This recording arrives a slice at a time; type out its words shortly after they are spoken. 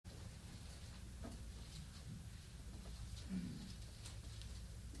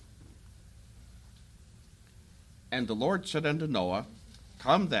And the Lord said unto Noah,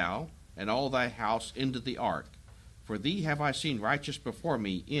 Come thou and all thy house into the ark, for thee have I seen righteous before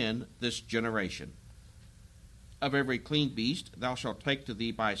me in this generation. Of every clean beast thou shalt take to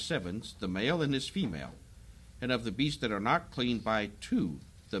thee by sevens the male and his female, and of the beasts that are not clean by two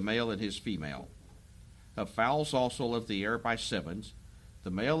the male and his female. Of fowls also of the air by sevens,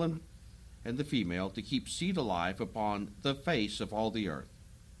 the male and the female, to keep seed alive upon the face of all the earth.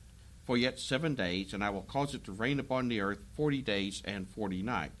 For yet 7 days, and I will cause it to rain upon the earth 40 days and 40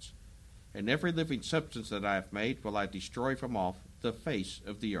 nights. And every living substance that I have made will I destroy from off the face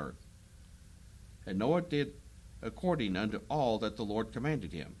of the earth. And Noah did according unto all that the Lord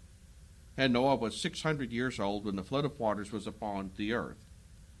commanded him. And Noah was 600 years old when the flood of waters was upon the earth.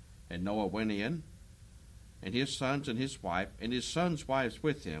 And Noah went in, and his sons and his wife, and his sons' wives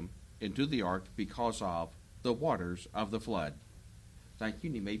with him, into the ark because of the waters of the flood. Thank you,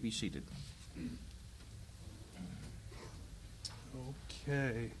 and you may be seated.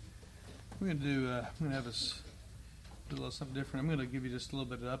 Okay. We're going to have us do a little something different. I'm going to give you just a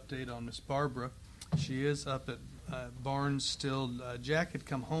little bit of update on Miss Barbara. She is up at Barnes still. Jack had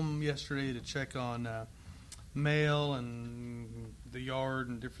come home yesterday to check on mail and the yard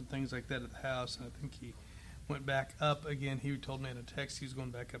and different things like that at the house, and I think he went back up again. He told me in a text he's going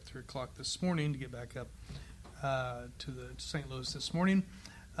back up 3 o'clock this morning to get back up to St. Louis this morning.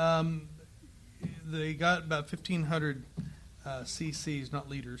 They got about 1,500 cc's, not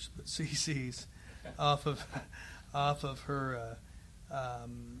liters, but cc's, off of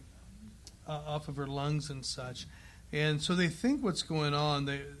her lungs and such. And so they think what's going on.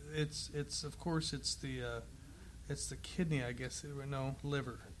 It's of course it's the kidney, I guess. No,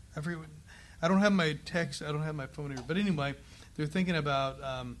 liver. I don't have my text. I don't have my phone here. But anyway, they're thinking about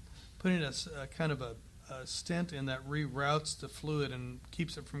putting a kind of a stent in that reroutes the fluid and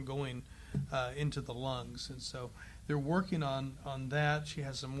keeps it from going into the lungs. And so they're working on that. She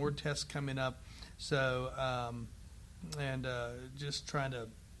has some more tests coming up. So just trying to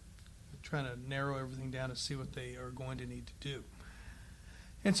narrow everything down to see what they are going to need to do.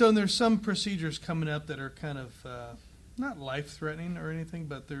 And so there's some procedures coming up that are kind of not life-threatening or anything,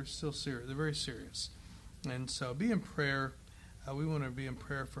 but they're still serious. They're very serious. And so be in prayer. We want to be in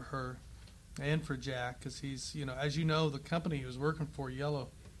prayer for her and for Jack, because he's, as you know, the company he was working for, Yellow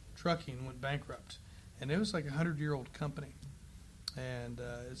Trucking, went bankrupt. And it was like a 100-year-old company. And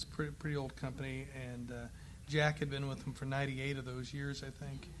it's a pretty old company. And Jack had been with them for 98 of those years, I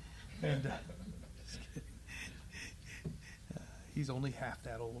think. And just kidding. He's only half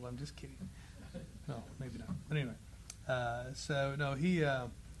that old. I'm just kidding. No, maybe not. But anyway, so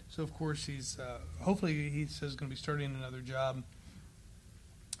of course he's hopefully he says he's going to be starting another job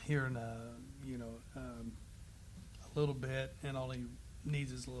here in a little bit, and all he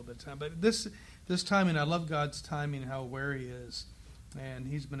needs is a little bit of time. But this timing, I love God's timing, how aware He is, and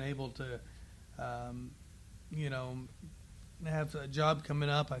He's been able to have a job coming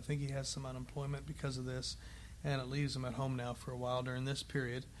up. I think he has some unemployment because of this, and it leaves him at home now for a while during this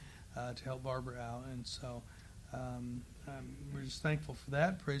period to help Barbara out. And so we're just thankful for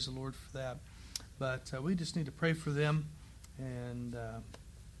that. Praise the Lord for that. But we just need to pray for them. And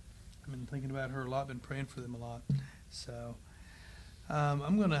I've been thinking about her a lot, been praying for them a lot. So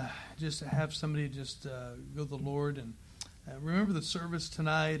I'm going to just have somebody just go to the Lord and remember the service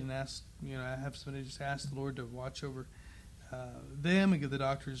tonight, and ask, have somebody just ask the Lord to watch over them and give the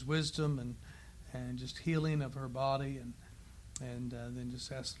doctors wisdom and just healing of her body, and then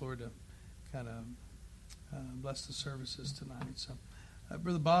just ask the Lord to kind of bless the services tonight. So,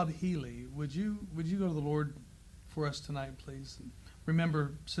 Brother Bob Healy, would you go to the Lord for us tonight, please? And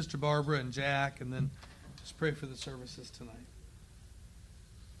remember Sister Barbara and Jack, and then just pray for the services tonight.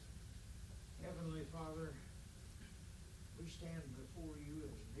 Heavenly Father, we stand before you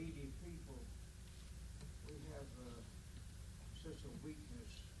as needy people. We have such a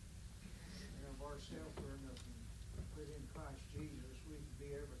weakness, and of ourselves we're nothing. But in Christ Jesus, we can be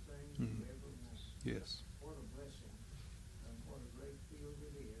everything we ever want. Yes. What a blessing, and what a great field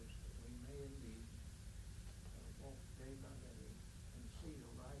it is that we may indeed walk day by day and see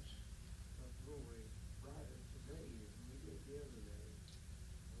the lights of glory brighter today than we did the other day.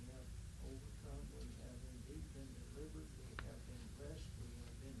 We have overcome, we have indeed been delivered, we have been blessed, we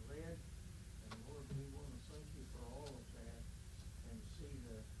have been led, and Lord, we want to thank you for all of that, and see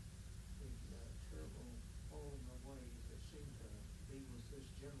the terrible falling away that seem to be with this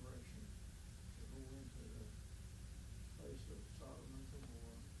generation, to go into the place of Sodom and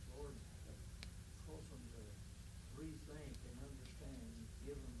Gomorrah.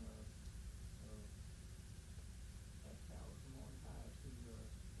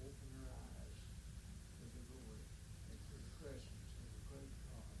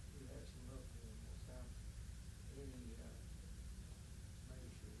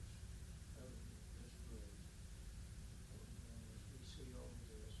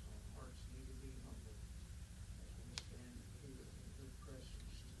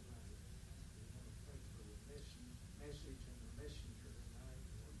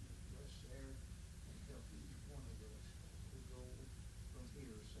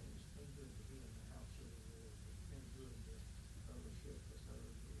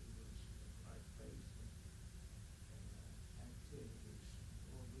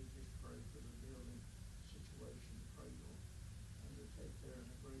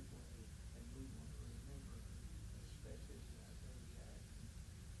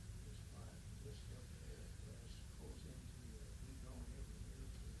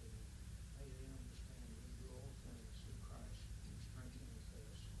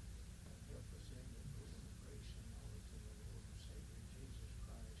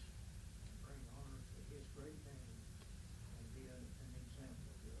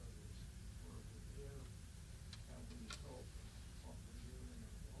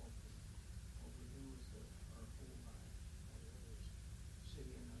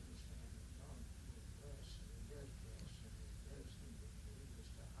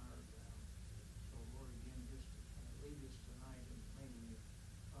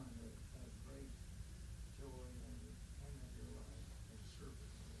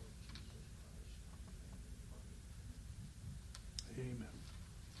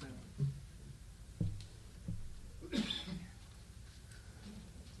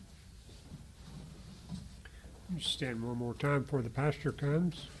 Stand one more time before the pastor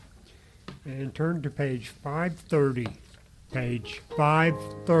comes. And turn to page 530. Page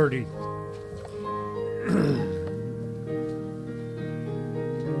 530.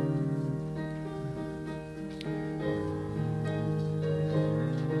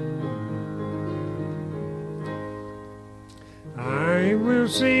 I will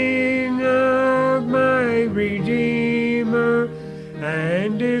sing of my Redeemer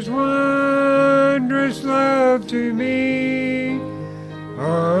and his wondrous love to me.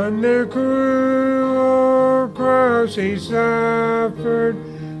 On the cruel cross he suffered,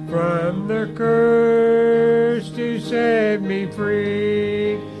 from the curse to set me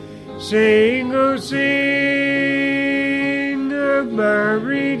free. Sing, oh sing of my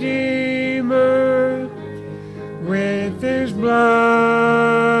Redeemer. With his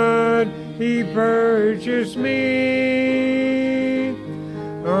blood he purchased me.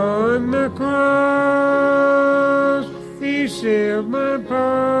 On the cross he sealed my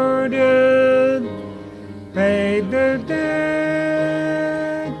pardon, paid the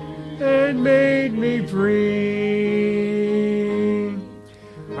debt, and made me free.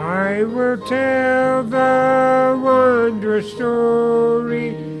 I will tell the wondrous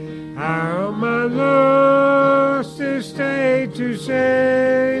story, how my lost estate to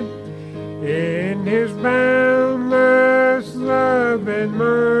save. In his boundless love and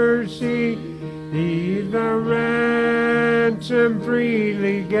mercy, he the ransom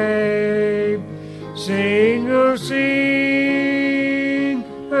freely gave. Sing, oh sing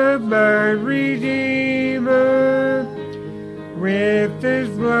of my Redeemer. With his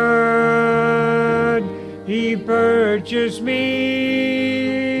blood he purchased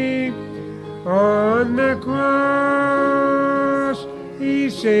me. On the cross he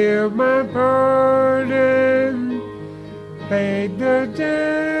sealed my pardon, paid the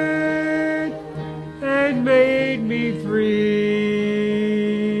debt, and made me free.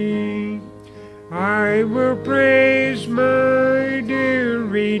 I will praise my dear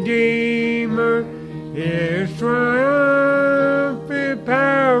Redeemer, his triumphant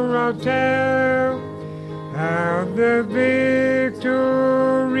power I'll tell, how the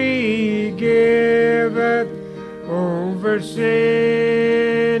victory giveth over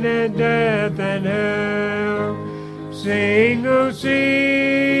sin and death and hell. Sing, oh sing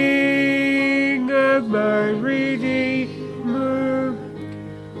of my Redeemer.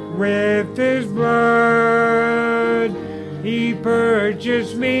 With his blood he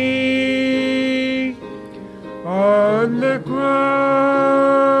purchased me. On the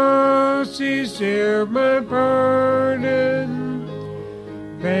cross he sealed my pardon,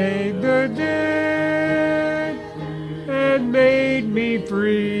 paid the debt, and made me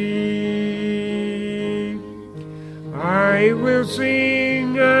free. I will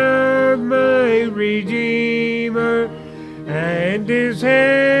sing of my Redeemer and his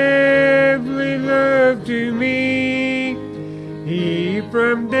heavenly love to me. He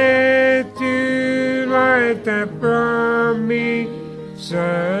from death to life hath brought me,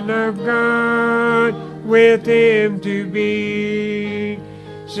 Son of God, with him to be.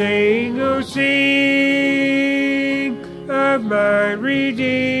 Sing, oh sing of my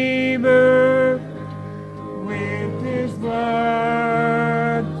Redeemer. With his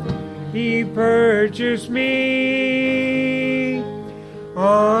blood he purchased me.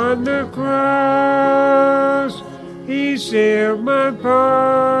 On the cross he sealed my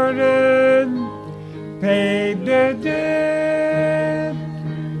pardon, paid the debt,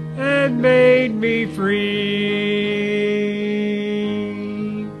 and made me free.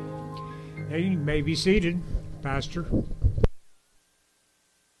 Now you may be seated, Pastor.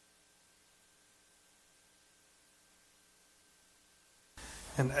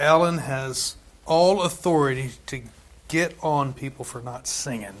 And Alan has all authority to get on people for not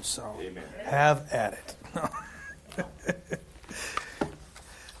singing. So Amen. Have at it.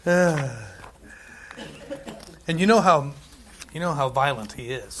 And you know how violent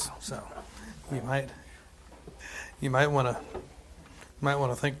he is. So you might want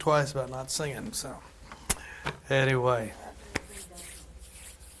to think twice about not singing. So anyway,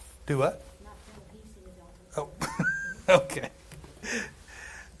 do what? Oh, okay.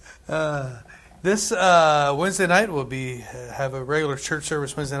 This Wednesday night we'll have a regular church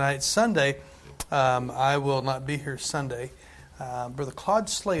service Wednesday night. Sunday, I will not be here Sunday. Brother Claude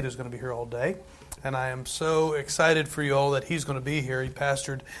Slade is going to be here all day, and I am so excited for you all that he's going to be here. He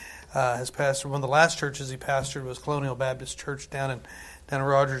has pastored one of the last churches he pastored was Colonial Baptist Church down in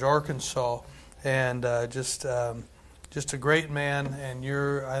Rogers, Arkansas, and just a great man. And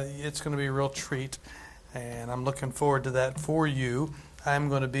it's going to be a real treat, and I'm looking forward to that for you. I'm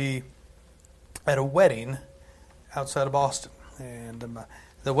going to be at a wedding outside of Boston. And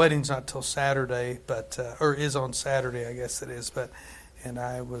the wedding's not till Saturday, but or is on Saturday, I guess it is. And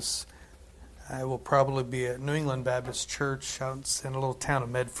I will probably be at New England Baptist Church out in a little town of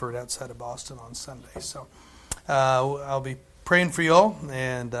Medford outside of Boston on Sunday. So I'll be praying for you all,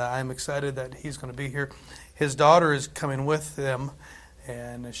 and I'm excited that he's going to be here. His daughter is coming with them,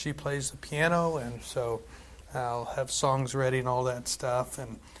 and she plays the piano, and so I'll have songs ready and all that stuff.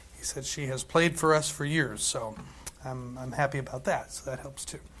 And he said she has played for us for years, so I'm happy about that. So that helps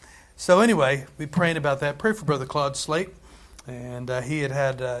too. So anyway, we praying about that. Pray for Brother Claude Slate, and he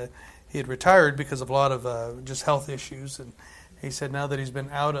had retired because of a lot of just health issues, and he said now that he's been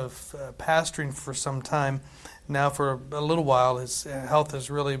out of pastoring for some time, now for a little while, his health has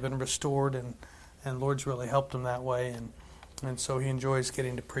really been restored, and the Lord's really helped him that way, and so he enjoys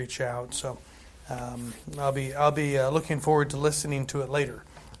getting to preach out. So I'll be looking forward to listening to it later.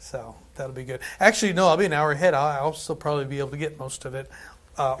 So that'll be good. Actually, no, I'll be an hour ahead. I'll still probably be able to get most of it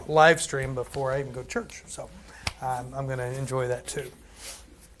live stream before I even go to church. So I'm going to enjoy that too.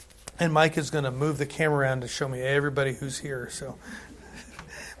 And Mike is going to move the camera around to show me everybody who's here. So,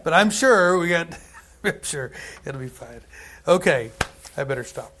 but I'm sure I'm sure it'll be fine. Okay, I better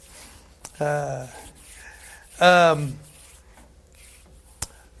stop.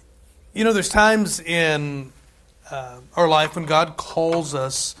 There's times in our life when God calls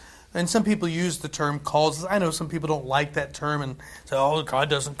us, and some people use the term calls us. I know some people don't like that term and say, oh, God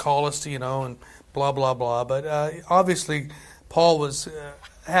doesn't call us to, and blah, blah, blah. But obviously, Paul was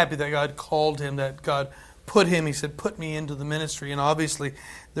happy that God called him, that God put him, he said, put me into the ministry. And obviously,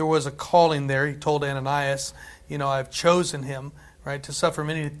 there was a calling there. He told Ananias, I've chosen him, right, to suffer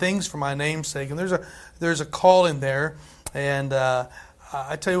many things for my name's sake. And there's a calling there. And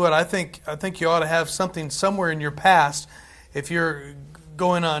I tell you what, I think you ought to have something somewhere in your past, if you're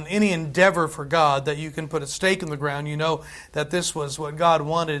going on any endeavor for God, that you can put a stake in the ground. You know that this was what God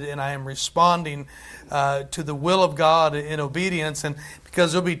wanted, and I am responding to the will of God in obedience. And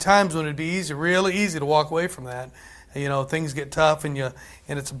because there'll be times when it'd be really easy to walk away from that. Things get tough, and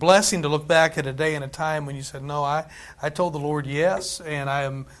it's a blessing to look back at a day and a time when you said, no, I told the Lord yes, and I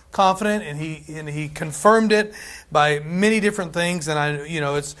am confident, and He confirmed it by many different things. And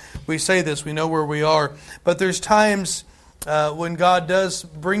we say this, we know where we are, but there's times when God does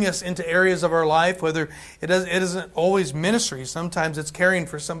bring us into areas of our life, whether it isn't always ministry. Sometimes it's caring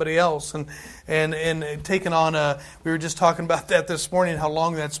for somebody else and taking on we were just talking about that this morning, how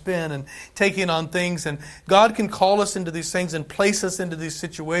long that's been, and taking on things. And God can call us into these things and place us into these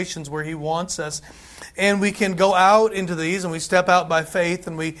situations where He wants us. And we can go out into these, and we step out by faith,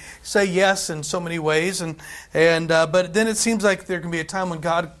 and we say yes in so many ways. But then it seems like there can be a time when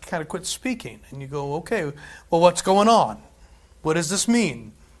God kind of quits speaking, and you go, okay, well, what's going on? What does this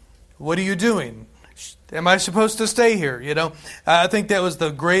mean? What are you doing? Am I supposed to stay here? I think that was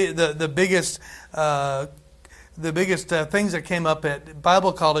the biggest things that came up at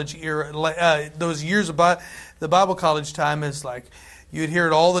Bible college those years about the Bible college time is like, you'd hear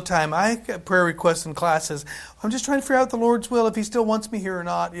it all the time. I got prayer requests in classes. I'm just trying to figure out the Lord's will, if He still wants me here or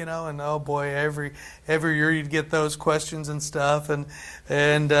not, And oh boy, every year you'd get those questions and stuff. And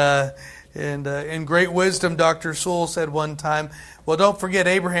in great wisdom, Dr. Sewell said one time, well, don't forget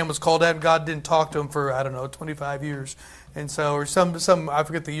Abraham was called out and God didn't talk to him for, 25 years. And so, or some I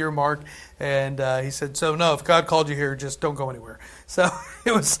forget the year mark. And he said, so no, if God called you here, just don't go anywhere. So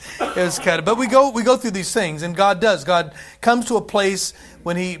it was kind of, but we go through these things, and God does. God comes to a place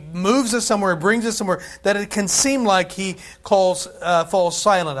when He moves us somewhere, brings us somewhere, that it can seem like He falls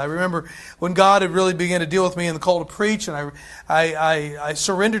silent. I remember when God had really begun to deal with me in the call to preach, and I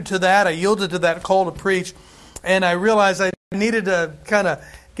surrendered to that. I yielded to that call to preach, and I realized I needed to kind of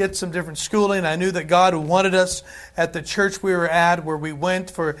get some different schooling. I knew that God wanted us at the church we were at, where we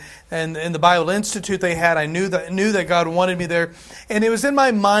went for, and in the Bible Institute they had. I knew that God wanted me there, and it was in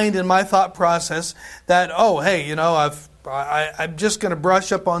my mind and my thought process that, oh, hey, I'm just going to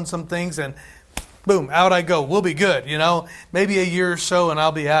brush up on some things, and boom, out I go. We'll be good, maybe a year or so, and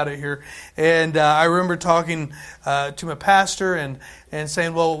I'll be out of here. And I remember talking to my pastor and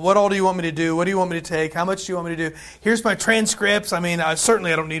saying, well, what all do you want me to do? What do you want me to take? How much do you want me to do? Here's my transcripts. I mean, I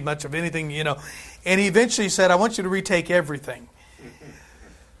don't need much of anything, And he eventually said, I want you to retake everything.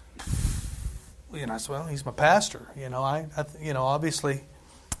 I said, well, he's my pastor. Obviously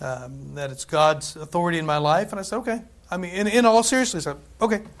that it's God's authority in my life. And I said, okay. I mean, in all seriousness, I said,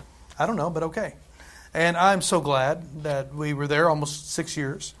 okay. I don't know, but okay. And I'm so glad that we were there almost 6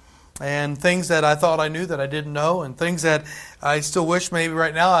 years. And things that I thought I knew that I didn't know, and things that I still wish maybe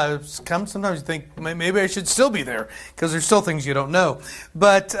right now sometimes you think maybe I should still be there, because there's still things you don't know.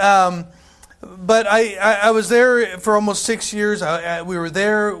 But but I was there for almost 6 years. We were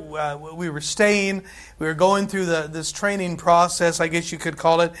there. We were staying. We were going through this training process, I guess you could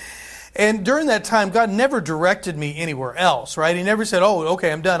call it. And during that time, God never directed me anywhere else, right? He never said, "Oh, okay,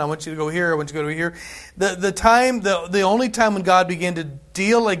 I'm done. I want you to go here. I want you to go here." The only time when God began to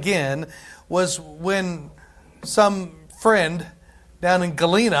deal again was when some friend down in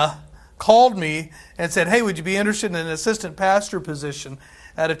Galena called me and said, "Hey, would you be interested in an assistant pastor position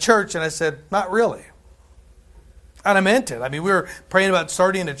at a church?" And I said, "Not really." And I meant it. I mean, we were praying about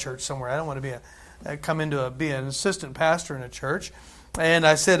starting a church somewhere. I don't want to be an assistant pastor in a church. And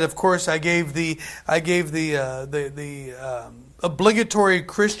I said, of course, I gave the obligatory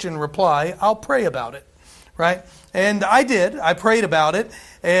Christian reply, "I'll pray about it," right? And I did. I prayed about it,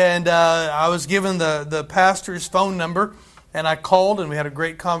 and I was given the pastor's phone number, and I called, and we had a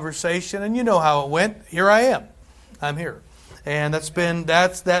great conversation. And you know how it went. Here I am. I'm here, and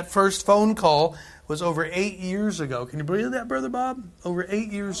that first phone call was over 8 years ago. Can you believe that, Brother Bob? Over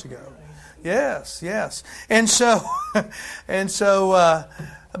 8 years ago. Yes. And so,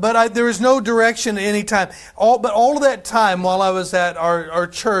 but there was no direction at any time. All of that time while I was at our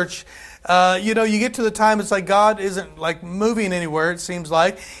church, you get to the time it's like God isn't like moving anywhere. It seems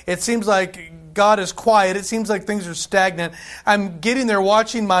like God is quiet. It seems like things are stagnant. I'm getting there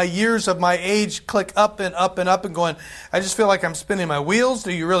watching my years of my age click up and up and up and going, I just feel like I'm spinning my wheels.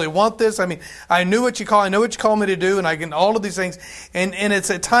 Do you really want this? I mean, I know what you call me to do, and I can all of these things. And it's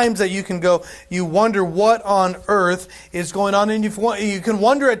at times that you can go, you wonder what on earth is going on. And you can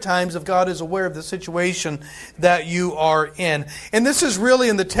wonder at times if God is aware of the situation that you are in. And this is really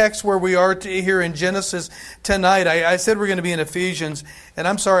in the text where we are here in Genesis tonight. I said we're going to be in Ephesians. And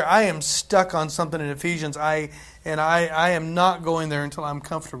I'm sorry, I am stuck on something in Ephesians. I am not going there until I'm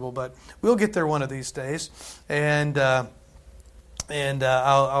comfortable, but we'll get there one of these days, and I'll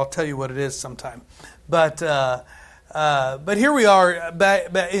tell you what it is sometime. But here we are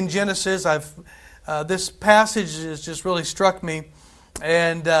back in Genesis. This passage has just really struck me,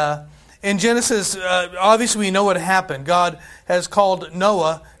 and in Genesis, obviously we know what happened. God has called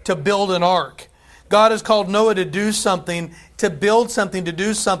Noah to build an ark. God has called Noah to do something, to build something, to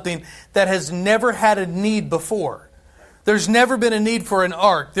do something that has never had a need before. There's never been a need for an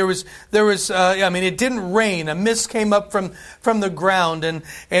ark. There was. It didn't rain. A mist came up from the ground, and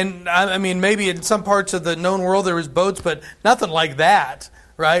I mean, maybe in some parts of the known world there was boats, but nothing like that,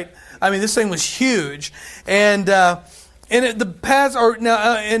 right? I mean, this thing was huge, and God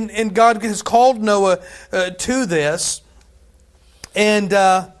has called Noah to this, and.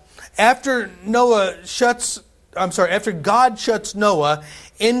 After God shuts Noah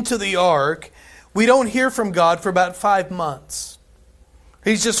into the ark, we don't hear from God for about 5 months.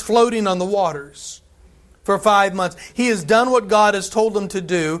 He's just floating on the waters for 5 months. He has done what God has told him to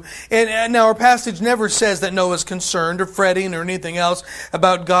do. And now our passage never says that Noah's concerned or fretting or anything else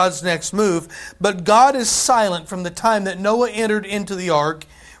about God's next move. But God is silent from the time that Noah entered into the ark,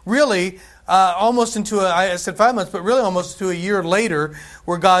 really almost I said 5 months, but really almost to a year later,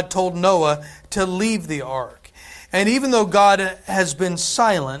 where God told Noah to leave the ark. And even though God has been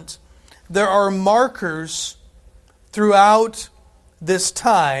silent, there are markers throughout this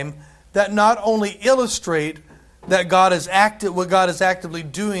time that not only illustrate that what God is actively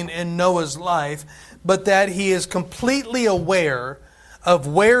doing in Noah's life, but that he is completely aware of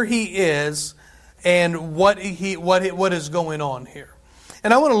where he is and what is going on here.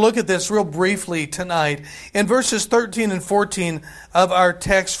 And I want to look at this real briefly tonight. In verses 13 and 14 of our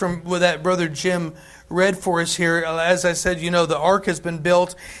text from that Brother Jim read for us here, as I said, the ark has been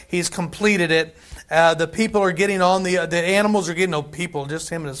built. He's completed it. The people are getting on the animals are getting, just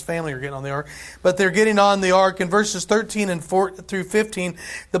him and his family are getting on the ark. But they're getting on the ark. In verses 13 and 4 through 15,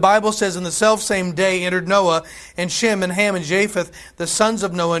 the Bible says, "In the selfsame day entered Noah and Shem and Ham and Japheth, the sons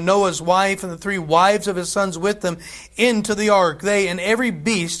of Noah, Noah's wife, and the 3 wives of his sons with them, into the ark. They and every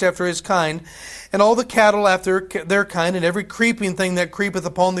beast after his kind, and all the cattle after their kind, and every creeping thing that creepeth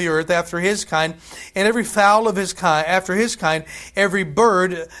upon the earth after his kind, and every fowl of his kind after his kind, every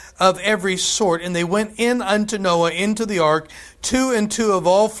bird of every sort. And they went in unto Noah into the ark, 2 and 2 of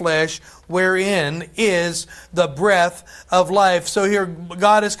all flesh, wherein is the breath of life." So here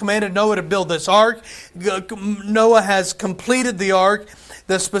God has commanded Noah to build this ark. Noah has completed the ark.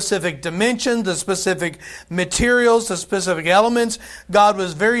 The specific dimensions, the specific materials, the specific elements. God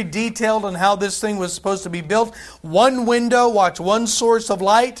was very detailed on how this thing was supposed to be built. One window, one source of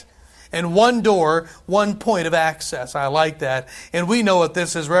light. and one door, one point of access. I like that. And we know what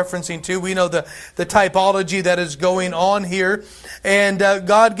this is referencing to. We know the typology that is going on here. And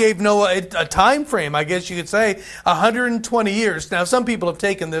God gave Noah a time frame, I guess you could say, 120 years. Now, some people have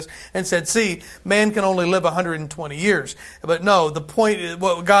taken this and said, see, man can only live 120 years. But no, the point,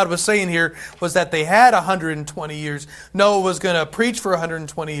 what God was saying here was that they had 120 years. Noah was going to preach for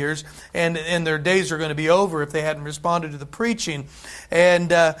 120 years, and their days are going to be over if they hadn't responded to the preaching.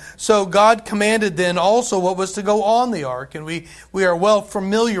 And so God commanded then also what was to go on the ark. And we are well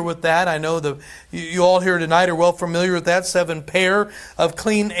familiar with that. I know you all here tonight are well familiar with that. 7 pair of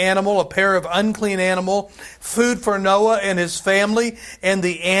clean animal, a pair of unclean animal, food for Noah and his family, and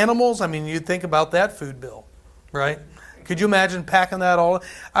the animals. I mean, you think about that food bill, right? Could you imagine packing that all?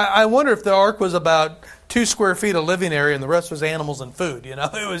 I wonder if the ark was about 2 square feet of living area and the rest was animals and food. You know,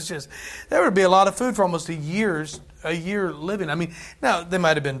 it was just, there would be a lot of food for almost a year living. I mean, now they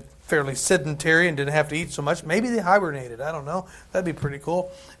might have been fairly sedentary and didn't have to eat so much. Maybe they hibernated. I don't know. That'd be pretty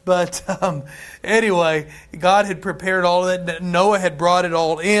cool. But anyway, God had prepared all of that. Noah had brought it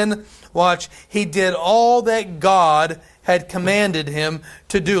all in. Watch, he did all that God had commanded him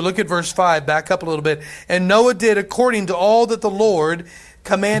to do. Look at verse 5. Back up a little bit. And Noah did according to all that the Lord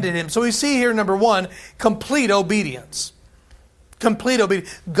commanded him. So we see here, number 1, complete obedience. Complete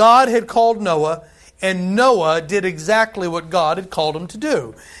obedience. God had called Noah, and Noah did exactly what God had called him to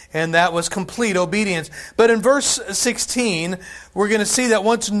do. And that was complete obedience. But in verse 16, we're going to see that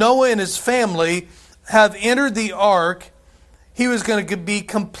once Noah and his family have entered the ark, he was going to be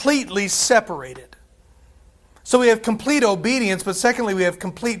completely separated. So we have complete obedience, but secondly, we have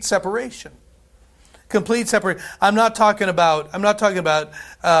complete separation. Complete separation. I'm not talking about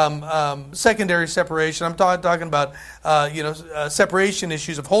secondary separation. I'm talking about separation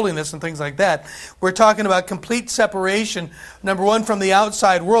issues of holiness and things like that. We're talking about complete separation. Number 1, from the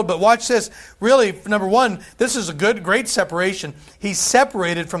outside world. But watch this. Really, number 1, this is a great separation. He's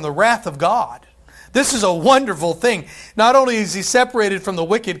separated from the wrath of God. This is a wonderful thing. Not only is he separated from the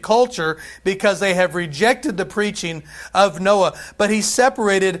wicked culture because they have rejected the preaching of Noah, but he's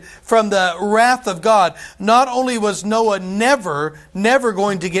separated from the wrath of God. Not only was Noah never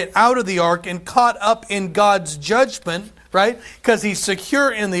going to get out of the ark and caught up in God's judgment, right? Because he's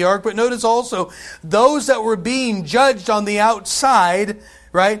secure in the ark, but notice also those that were being judged on the outside,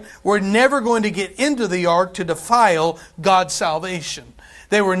 right, were never going to get into the ark to defile God's salvation.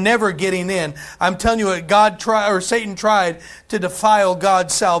 They were never getting in. I'm telling you what, Satan tried to defile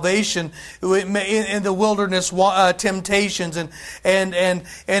God's salvation in the wilderness temptations and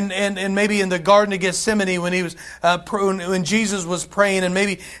maybe in the Garden of Gethsemane when he was when Jesus was praying, and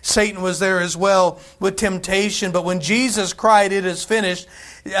maybe Satan was there as well with temptation. But when Jesus cried, "It is finished,"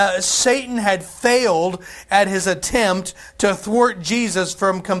 Satan had failed at his attempt to thwart Jesus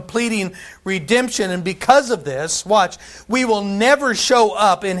from completing redemption. And because of this, watch, we will never show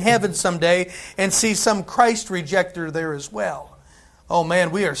up in heaven someday and see some Christ rejecter there as well. Oh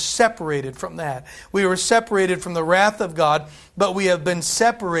man, we are separated from that. We were separated from the wrath of God, but we have been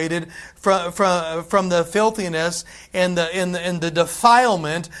separated from the filthiness and the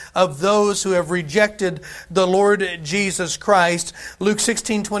defilement of those who have rejected the Lord Jesus Christ. Luke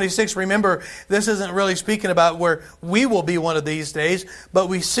 16:26. Remember, this isn't really speaking about where we will be one of these days, but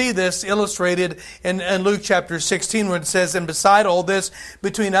we see this illustrated in Luke chapter 16, where it says, "And beside all this,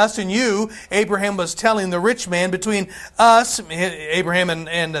 between us and you," Abraham was telling the rich man, between us, Abraham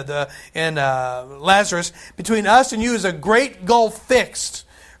and Lazarus, "between us and you is a great gulf fixed."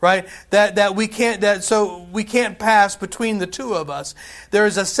 Right? So we can't pass between the two of us. There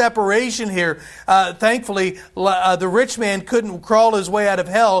is a separation here. Thankfully, the rich man couldn't crawl his way out of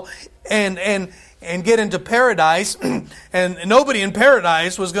hell and get into paradise, and nobody in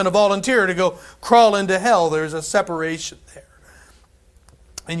paradise was going to volunteer to go crawl into hell. There's a separation there.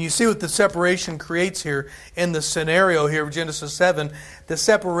 And you see what the separation creates here in the scenario here of Genesis 7. The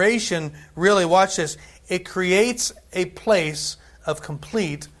separation, really, watch this, it creates a place of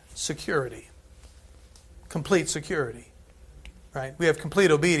complete security. Complete security. Right? We have complete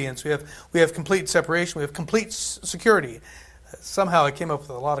obedience. We have complete separation. We have complete security. Somehow I came up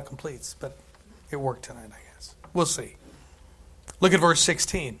with a lot of completes, but it worked tonight, I guess. We'll see. Look at verse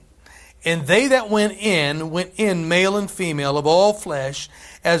 16. "And they that went in male and female of all flesh,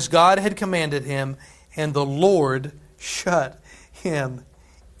 as God had commanded him, and the Lord shut him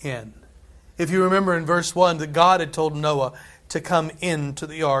in." If you remember in verse 1 that God had told Noah to come into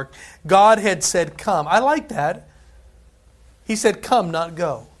the ark. God had said, "Come." I like that. He said, "Come," not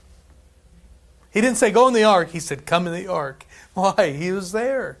 "go." He didn't say, "Go in the ark." He said, "Come in the ark." Why? He was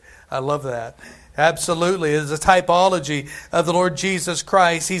there. I love that. Absolutely. It's a typology of the Lord Jesus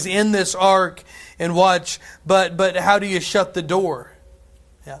Christ. He's in this ark, and watch, but how do you shut the door?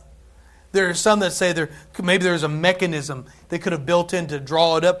 Yeah. There are some that say maybe there's a mechanism they could have built in to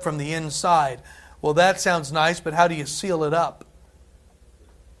draw it up from the inside. Well, that sounds nice, but how do you seal it up?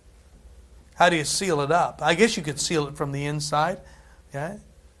 How do you seal it up? I guess you could seal it from the inside. Yeah.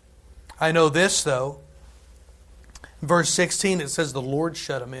 I know this, though. Verse 16, it says the Lord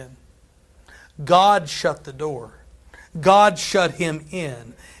shut him in. God shut the door. God shut him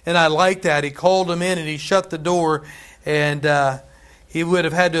in. And I like that. He called him in and he shut the door. And he would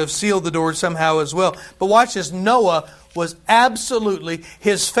have had to have sealed the door somehow as well. But watch this. Noah was absolutely,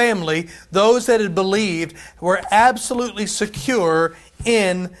 his family, those that had believed, were absolutely secure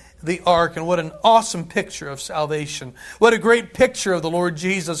in the ark. And what an awesome picture of salvation. What a great picture of the Lord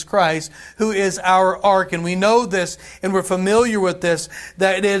Jesus Christ, who is our ark. And we know this, and we're familiar with this,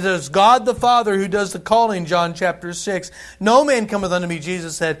 that it is God the Father who does the calling, John chapter 6. No man cometh unto me,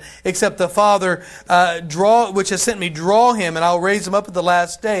 Jesus said, except the Father which has sent me draw him, and I'll raise him up at the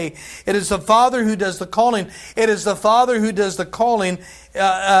last day. It is the Father who does the calling. It is the Father who does the calling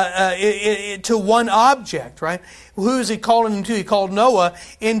to one object, right? Who is he calling into? He called Noah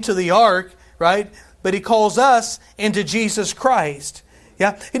into the ark, right? But he calls us into Jesus Christ.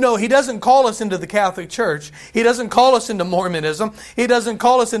 Yeah, you know, he doesn't call us into the Catholic Church. He doesn't call us into Mormonism. He doesn't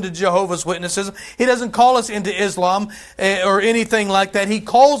call us into Jehovah's Witnesses. He doesn't call us into Islam or anything like that. He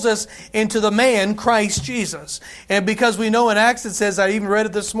calls us into the man, Christ Jesus. And because we know in Acts it says, I even read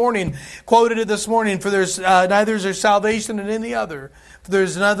it this morning, quoted it this morning, for there's neither is there salvation in any other. For there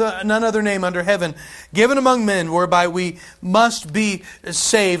is none other name under heaven given among men whereby we must be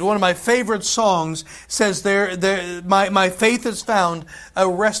saved. One of my favorite songs says, my faith has found a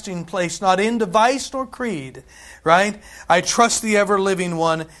resting place, not in device nor creed. Right? I trust the ever-living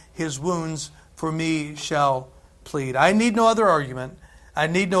one, his wounds for me shall plead. I need no other argument. I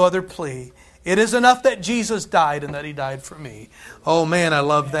need no other plea. It is enough that Jesus died and that He died for me. Oh man, I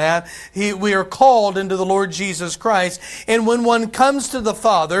love that. We are called into the Lord Jesus Christ. And when one comes to the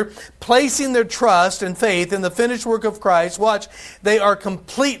Father, placing their trust and faith in the finished work of Christ, watch, they are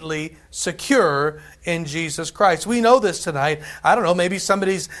completely secure in Jesus Christ. We know this tonight. I don't know, maybe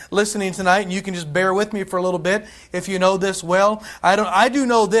somebody's listening tonight and you can just bear with me for a little bit if you know this well. I do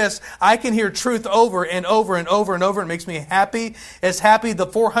know this. I can hear truth over and over and over and over. It makes me happy. As happy the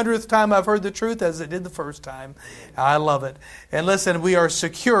 400th time I've heard the truth as it did the first time. I love it. And listen, we are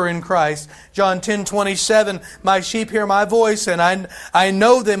secure in Christ. John 10:27, my sheep hear my voice, and I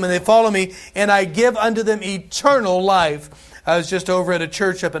know them, and they follow me, and I give unto them eternal life. I was just over at a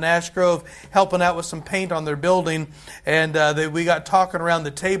church up in Ash Grove helping out with some paint on their building, and we got talking around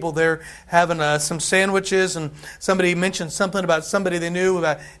the table there having some sandwiches, and somebody mentioned something about somebody they knew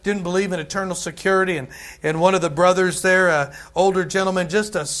about didn't believe in eternal security, and one of the brothers there, older gentleman,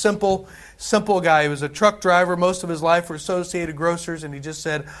 just a simple guy. He was a truck driver. Most of his life for Associated Grocers, and he just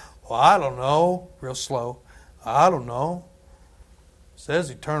said, well, I don't know, real slow. I don't know. It says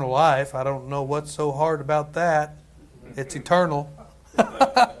eternal life. I don't know what's so hard about that. It's eternal.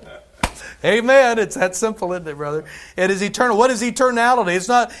 Amen. It's that simple, isn't it, brother? It is eternal. What is eternality?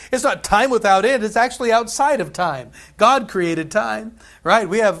 It's not time without end. It's actually outside of time. God created time, right?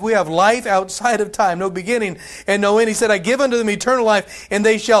 We have life outside of time, no beginning and no end. He said, I give unto them eternal life, and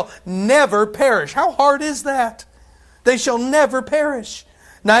they shall never perish. How hard is that? They shall never perish.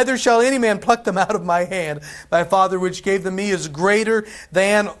 Neither shall any man pluck them out of my hand. My Father which gave them me is greater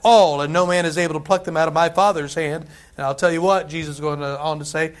than all, and no man is able to pluck them out of my Father's hand. And I'll tell you what, Jesus is going on to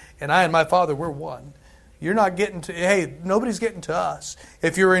say, and I and my Father, we're one. You're not getting to, hey, nobody's getting to us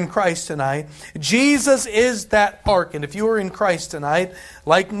if you're in Christ tonight. Jesus is that ark, and if you are in Christ tonight,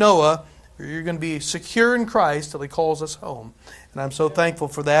 like Noah, you're going to be secure in Christ till He calls us home. And I'm so thankful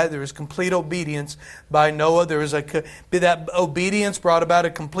for that. There was complete obedience by Noah. There was that obedience brought about a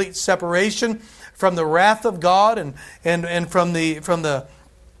complete separation from the wrath of God and from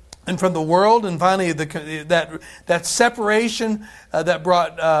the world. And finally, that separation that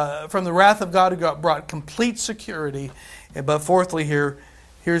brought from the wrath of God brought complete security. But fourthly,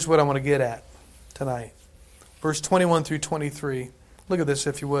 here's what I want to get at tonight. Verse 21 through 23. Look at this,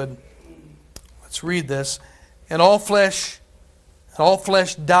 if you would. Let's read this. And all flesh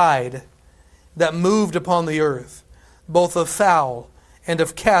died that moved upon the earth, both of fowl and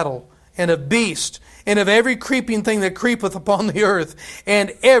of cattle and of beast and of every creeping thing that creepeth upon the earth,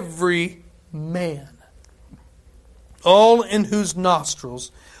 and every man, all in whose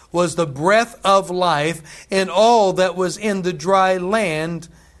nostrils was the breath of life, and all that was in the dry land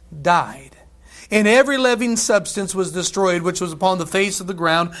died. And every living substance was destroyed, which was upon the face of the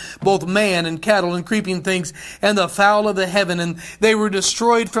ground, both man and cattle and creeping things, and the fowl of the heaven, and they were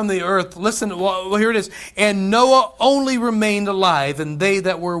destroyed from the earth. Listen, well, here it is. And Noah only remained alive, and they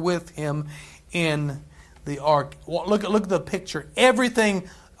that were with him in the ark. Look at the picture. Everything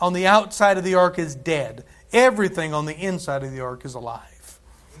on the outside of the ark is dead. Everything on the inside of the ark is alive.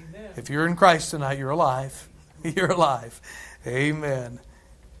 Amen. If you're in Christ tonight, you're alive. You're alive. Amen.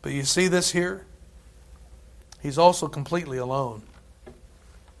 But you see this here? He's also completely alone.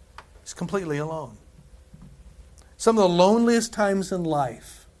 He's completely alone. Some of the loneliest times in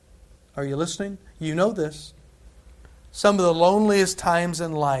life, are you listening? You know this. Some of the loneliest times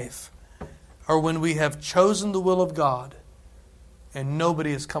in life are when we have chosen the will of God and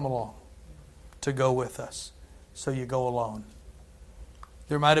nobody has come along to go with us. So you go alone.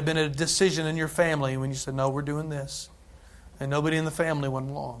 There might have been a decision in your family when you said, no, we're doing this. And nobody in the family went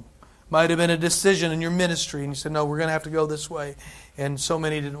along. Might have been a decision in your ministry and you said, no, we're going to have to go this way. And so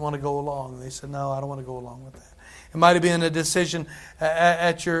many didn't want to go along. And they said, no, I don't want to go along with that. It might have been a decision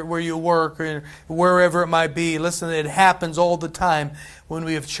at where you work or wherever it might be. Listen, it happens all the time when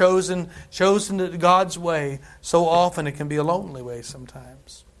we have chosen God's way. So often it can be a lonely way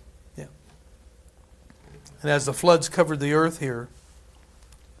sometimes. Yeah. And as the floods covered the earth here,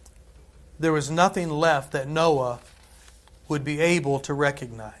 there was nothing left that Noah would be able to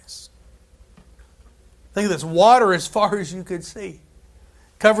recognize. Think of this, water as far as you could see,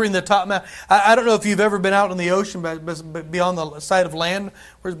 covering the top mountain. I don't know if you've ever been out in the ocean beyond the side of land.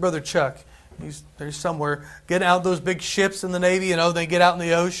 Where's Brother Chuck? There's somewhere. Getting out those big ships in the Navy, they get out in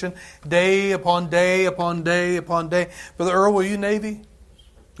the ocean day upon day upon day upon day. Brother Earl, were you Navy?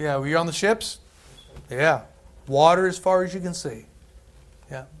 Yeah, were you on the ships? Yeah. Water as far as you can see.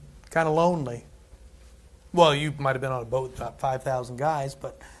 Yeah. Kind of lonely. Well, you might have been on a boat with about 5,000 guys,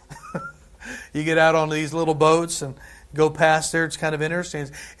 but you get out on these little boats and go past there. It's kind of interesting.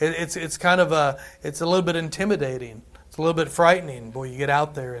 It's kind of it's a little bit intimidating. It's a little bit frightening. Boy, you get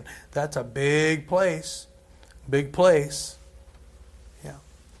out there and that's a big place. Big place. Yeah.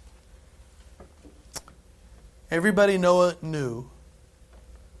 Everybody Noah knew,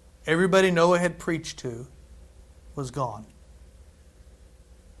 everybody Noah had preached to was gone.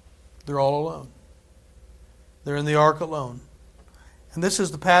 They're all alone. They're in the ark alone. And this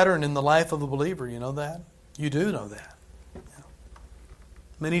is the pattern in the life of a believer. You know that? You do know that. Yeah.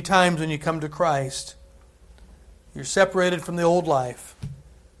 Many times when you come to Christ, you're separated from the old life.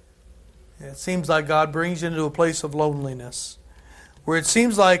 It seems like God brings you into a place of loneliness where it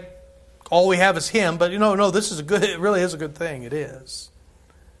seems like all we have is Him, but no, this is it really is a good thing. It is.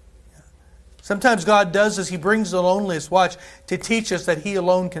 Sometimes God does this. He brings the loneliness, to teach us that He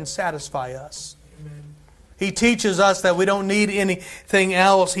alone can satisfy us. Amen. He teaches us that we don't need anything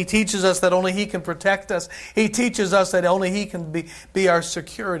else. He teaches us that only He can protect us. He teaches us that only He can be our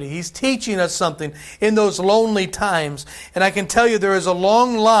security. He's teaching us something in those lonely times. And I can tell you there is a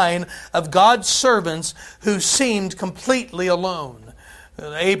long line of God's servants who seemed completely alone.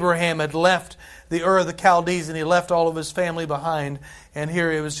 Abraham had left the Ur of the Chaldees and he left all of his family behind. And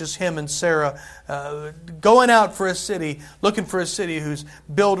here it was just him and Sarah going out for a city, looking for a city whose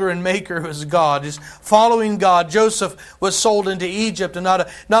builder and maker was God, just following God. Joseph was sold into Egypt, and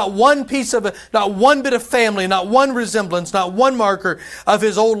not one piece of it, not one bit of family, not one resemblance, not one marker of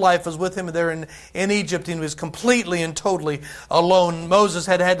his old life was with him there in Egypt. He was completely and totally alone. Moses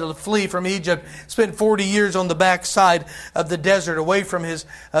had to flee from Egypt, spent 40 years on the backside of the desert, away from his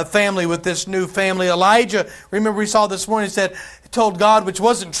family with this new family. Elijah, remember we saw this morning, told God, which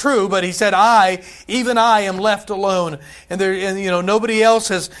wasn't true, but he said, even I am left alone. And nobody else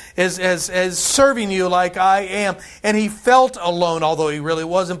is serving you like I am. And he felt alone, although he really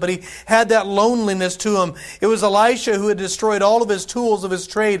wasn't, but he had that loneliness to him. It was Elisha who had destroyed all of his tools of his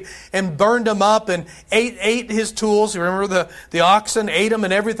trade and burned them up and ate his tools. You remember the oxen ate them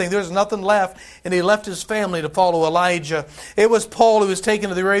and everything. There was nothing left. And he left his family to follow Elijah. It was Paul who was taken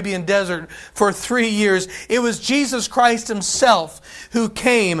to the Arabian desert for 3 years. It was Jesus Christ Himself who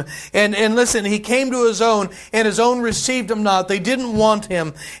came. And listen, He came to His own, and His own received Him not. They didn't want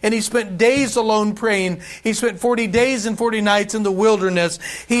Him. And He spent days alone praying. He spent 40 days and 40 nights in the wilderness.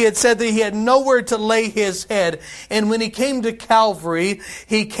 He had said that He had nowhere to lay His head. And when He came to Calvary,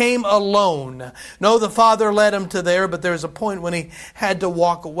 He came alone. No, the Father led Him to there, but there was a point when He had to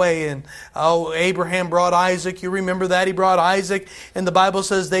walk away. And Abraham brought Isaac. You remember that? He brought Isaac. And the Bible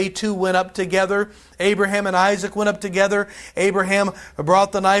says they two went up together. Abraham and Isaac went up together. Abraham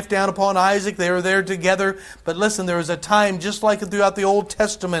brought the knife down upon Isaac. They were there together. But listen, there was a time, just like throughout the Old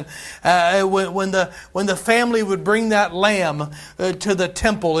Testament, when the family would bring that lamb to the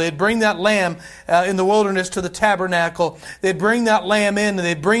temple. They'd bring that lamb in the wilderness to the tabernacle. They'd bring that lamb in, and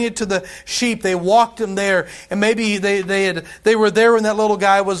they'd bring it to the sheep. They walked him there, and maybe they were there when that little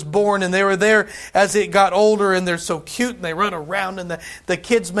guy was born, and they were there as it got older, and they're so cute, and they run around, and the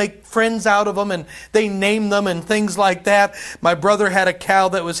kids make friends out of them, and they name them and things like that. My brother had a cow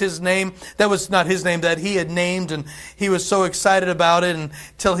that was his name. That was not his name, that he had named, and he was so excited about it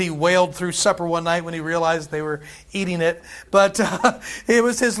until he wailed through supper one night when he realized they were eating it. But it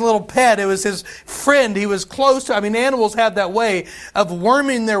was his little pet. It was his friend. He was close to. I mean, animals have that way of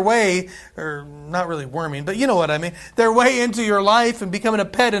worming their way, or not really worming, but you know what I mean, their way into your life and becoming a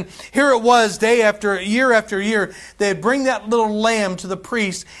pet. And here it was, day after year, they'd bring that little lamb to the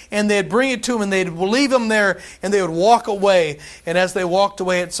priest, and they'd bring it to him, and they'd leave him there, and they would walk away. And as they walked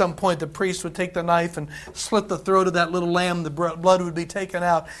away, at some point, the priest would take the knife and slit the throat of that little lamb. The blood would be taken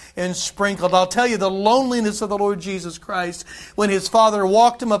out and sprinkled. I'll tell you, the loneliness of the Lord Jesus Christ, when His Father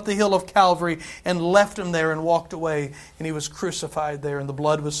walked Him up the hill of Calvary and left Him there and walked away, and He was crucified there, and the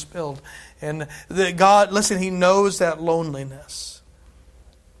blood was spilled. And God, listen, He knows that loneliness.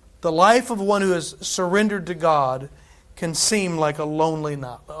 The life of one who has surrendered to God can seem like a lonely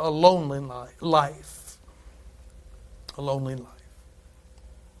life. A lonely life.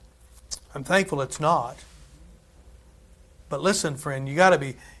 I'm thankful it's not. But listen, friend, you don't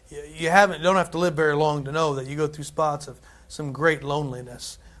have to live very long to know that you go through spots of some great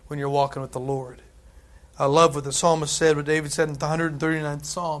loneliness when you're walking with the Lord. I love what the psalmist said, what David said in the 139th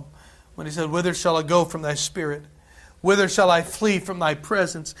Psalm, when he said, "Whither shall I go from Thy Spirit? Whither shall I flee from Thy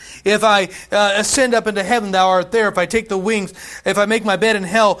presence? If I ascend up into heaven, Thou art there. If I take the wings, if I make my bed in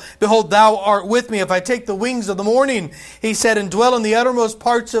hell, behold, Thou art with me. If I take the wings of the morning," he said, "and dwell in the uttermost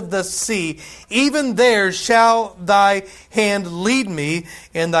parts of the sea, even there shall Thy hand lead me,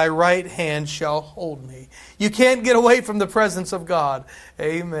 and Thy right hand shall hold me." You can't get away from the presence of God.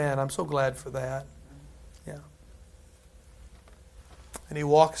 Amen. I'm so glad for that. Yeah. And He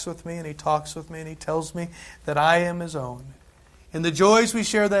walks with me, and He talks with me, and He tells me that I am His own. And the joys we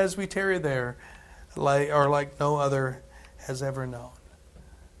share as we tarry there are like no other has ever known.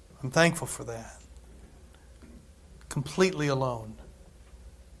 I'm thankful for that. Completely alone.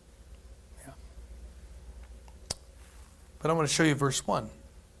 Yeah. But I want to show you verse 1.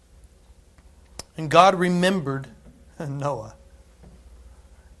 And God remembered Noah.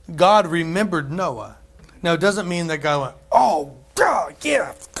 God remembered Noah. Now, it doesn't mean that God went, "Oh,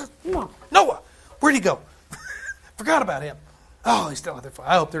 yeah, Noah, where'd he go? Forgot about him. Oh, he's still out there.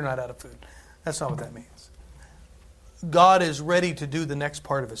 I hope they're not out of food." That's not what that means. God is ready to do the next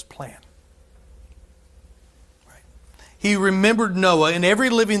part of His plan. Right? He remembered Noah and every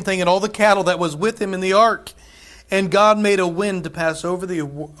living thing and all the cattle that was with him in the ark. And God made a wind to pass over the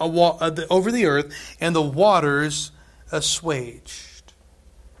earth, and the waters assuaged.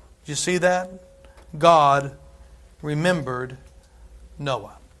 Did you see that? God remembered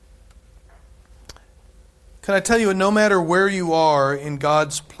Noah. Can I tell you, no matter where you are in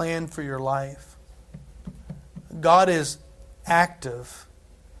God's plan for your life, God is active.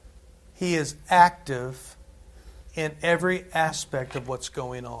 He is active in every aspect of what's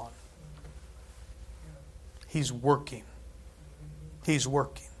going on. He's working. He's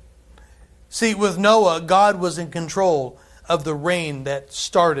working. See, with Noah, God was in control of the rain that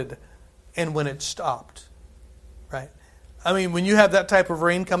started and when it stopped. Right? I mean, when you have that type of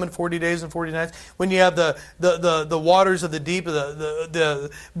rain coming 40 days and 40 nights, when you have the waters of the deep, the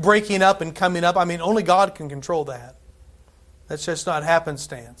breaking up and coming up, I mean, only God can control that. That's just not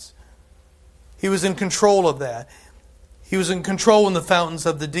happenstance. He was in control of that. He was in control when the fountains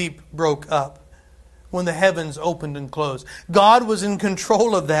of the deep broke up, when the heavens opened and closed. God was in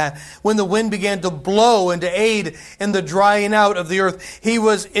control of that. When the wind began to blow and to aid in the drying out of the earth, He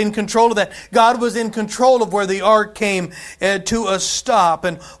was in control of that. God was in control of where the ark came to a stop.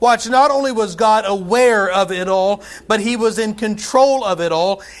 And watch, not only was God aware of it all, but He was in control of it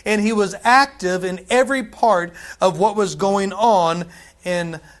all, and He was active in every part of what was going on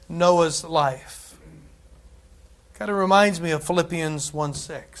in Noah's life. Kind of reminds me of Philippians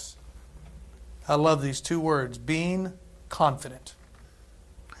 1:6. I love these two words, being confident.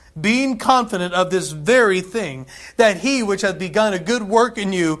 Being confident of this very thing, that He which hath begun a good work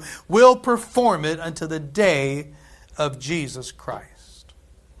in you will perform it unto the day of Jesus Christ.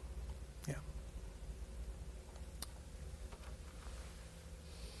 Yeah.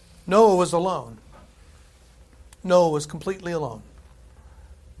 Noah was alone. Noah was completely alone.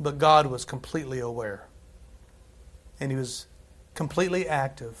 But God was completely aware. And He was completely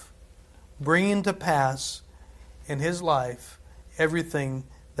active, bringing to pass in his life everything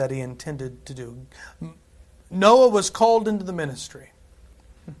that he intended to do. Noah was called into the ministry.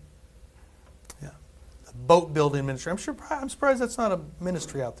 Yeah. The boat building ministry. I'm surprised that's not a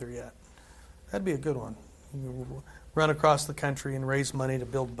ministry out there yet. That'd be a good one. You run across the country and raise money to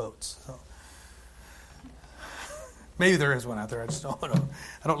build boats. So, maybe there is one out there. I just don't know.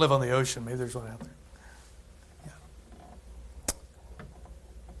 I don't live on the ocean. Maybe there's one out there. Yeah.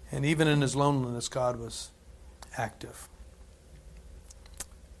 And even in his loneliness, God was active.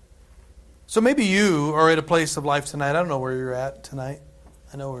 So maybe you are at a place of life tonight. I don't know where you're at tonight.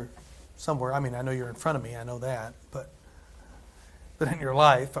 I know we're somewhere. I mean, I know you're in front of me. I know that. But in your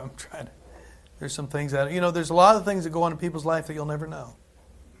life, I'm trying to... There's some things that... there's a lot of things that go on in people's life that you'll never know.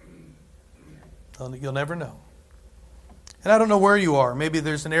 You'll never know. And I don't know where you are. Maybe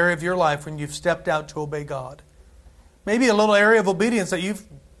there's an area of your life when you've stepped out to obey God. Maybe a little area of obedience that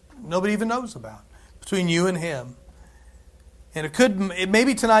nobody even knows about between you and Him. And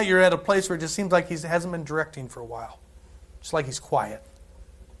maybe tonight you're at a place where it just seems like He hasn't been directing for a while. Just like He's quiet.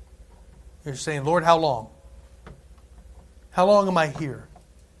 You're saying, Lord, how long? How long am I here?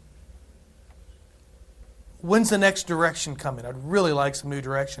 When's the next direction coming? I'd really like some new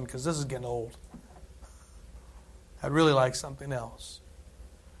direction because this is getting old. I'd really like something else.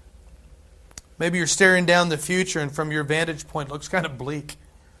 Maybe you're staring down the future and from your vantage point it looks kind of bleak.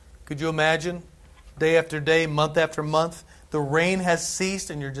 Could you imagine? Day after day, month after month, the rain has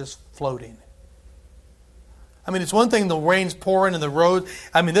ceased and you're just floating. I mean, it's one thing the rain's pouring and the road.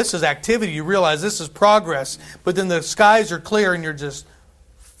 I mean, this is activity. You realize this is progress. But then the skies are clear and you're just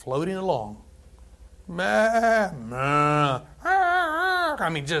floating along. I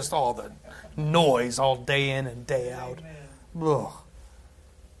mean, just all the noise all day in and day out. Ugh.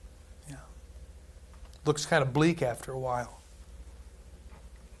 Yeah. Looks kind of bleak after a while.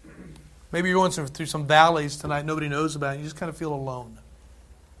 Maybe you're going through some valleys tonight nobody knows about. You just kind of feel alone.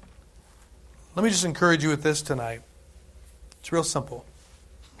 Let me just encourage you with this tonight. It's real simple.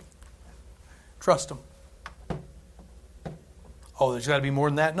 Trust Him. Oh, there's got to be more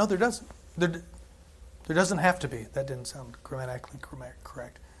than that? No, there doesn't. There doesn't have to be. That didn't sound grammatically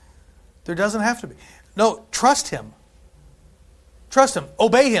correct. There doesn't have to be. No, trust Him. Trust Him.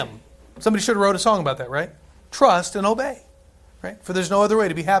 Obey Him. Somebody should have wrote a song about that, right? Trust and obey. Right? For there's no other way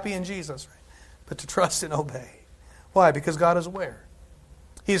to be happy in Jesus, right? But to trust and obey. Why? Because God is aware.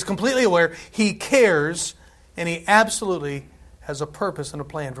 He is completely aware. He cares, and He absolutely has a purpose and a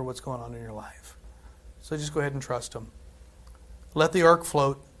plan for what's going on in your life. So just go ahead and trust Him. Let the ark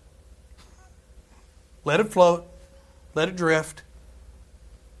float. Let it float. Let it drift.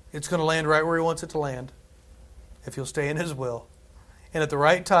 It's going to land right where He wants it to land if you'll stay in His will. And at the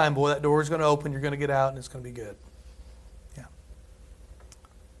right time, boy, that door is going to open. You're going to get out, and it's going to be good. Yeah.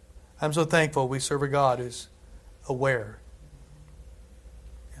 I'm so thankful we serve a God who's aware.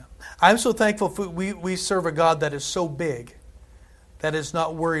 Yeah. I'm so thankful we serve a God that is so big that is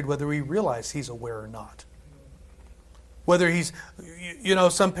not worried whether we realize He's aware or not. Whether He's,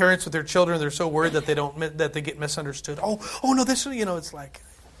 some parents with their children, they're so worried that they get misunderstood. Oh no, this, it's like.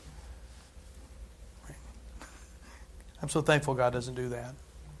 Right. I'm so thankful God doesn't do that.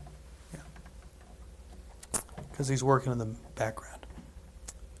 Yeah. Because He's working in the background.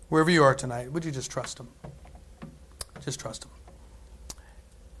 Wherever you are tonight, would you just trust Him? Just trust Him.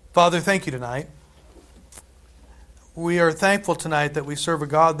 Father, thank You tonight. We are thankful tonight that we serve a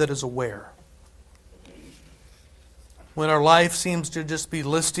God that is aware. When our life seems to just be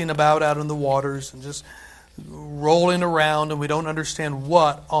listing about out in the waters and just rolling around and we don't understand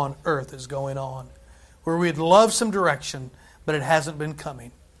what on earth is going on. Where we'd love some direction, but it hasn't been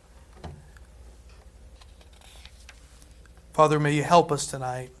coming. Father, may You help us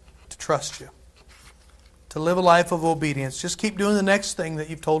tonight to trust You. To live a life of obedience. Just keep doing the next thing that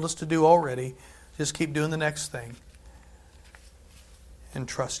You've told us to do already. Just keep doing the next thing. And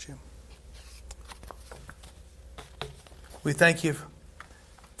trust You. We thank You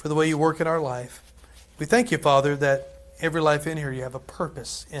for the way You work in our life. We thank You, Father, that every life in here, You have a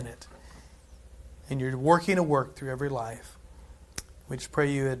purpose in it. And You're working a work through every life. We just pray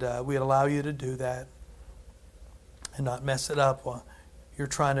we'd allow You to do that and not mess it up while You're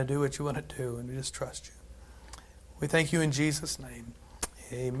trying to do what You want to do, and we just trust You. We thank You in Jesus' name.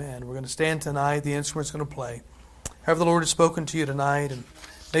 Amen. We're going to stand tonight. The instrument's going to play. However the Lord has spoken to you tonight, and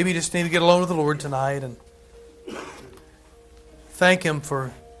maybe you just need to get alone with the Lord tonight and thank Him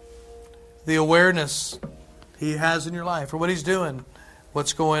for the awareness He has in your life, for what He's doing,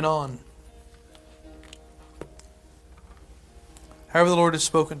 what's going on. However the Lord has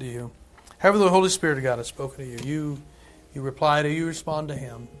spoken to you, however the Holy Spirit of God has spoken to you, You reply to, you respond to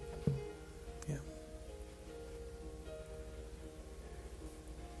him. Yeah.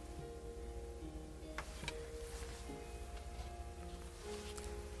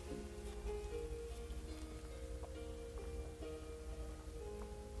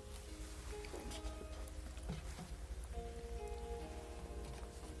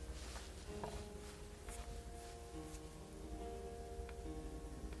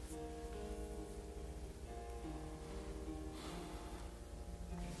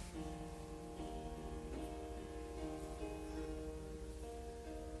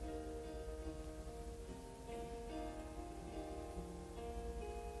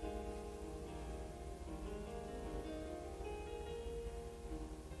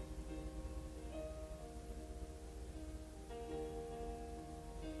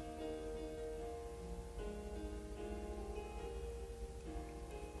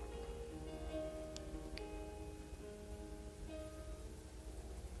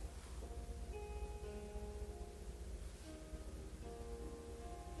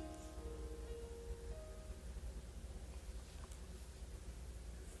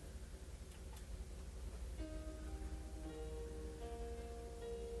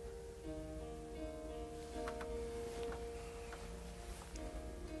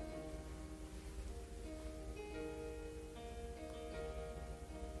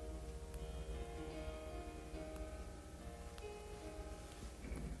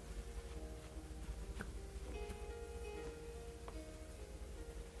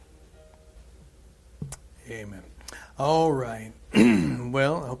 Amen. All right.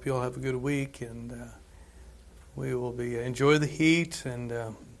 Well, I hope you all have a good week, and we will be enjoy the heat, and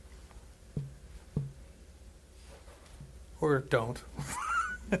or don't.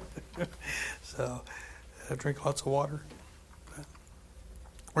 So drink lots of water,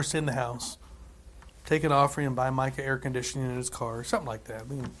 or stay in the house. Take an offering and buy Micah air conditioning in his car, or something like that.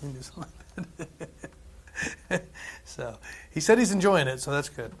 We can do something like that. So he said he's enjoying it, so that's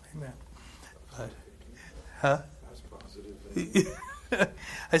good. Amen. But, huh? That's positive.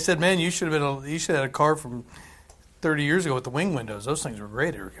 I said, man, you should have had a car from 30 years ago with the wing windows. Those things were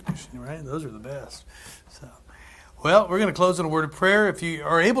great air conditioning, right? Those are the best. So, well, we're going to close in a word of prayer. If you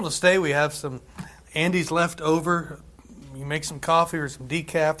are able to stay, we have some Andes left over. You make some coffee or some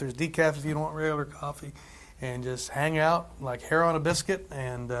decaf. There's decaf if you don't want regular coffee. And just hang out like hair on a biscuit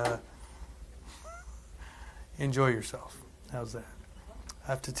and enjoy yourself. How's that? I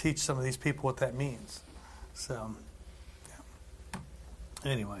have to teach some of these people what that means. So, yeah.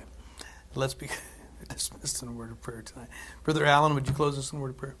 Anyway, let's be dismissed in a word of prayer tonight. Brother Allen, would you close us in a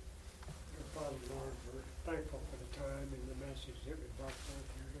word of prayer? Father, Lord, we're thankful for the time and the message that we brought forth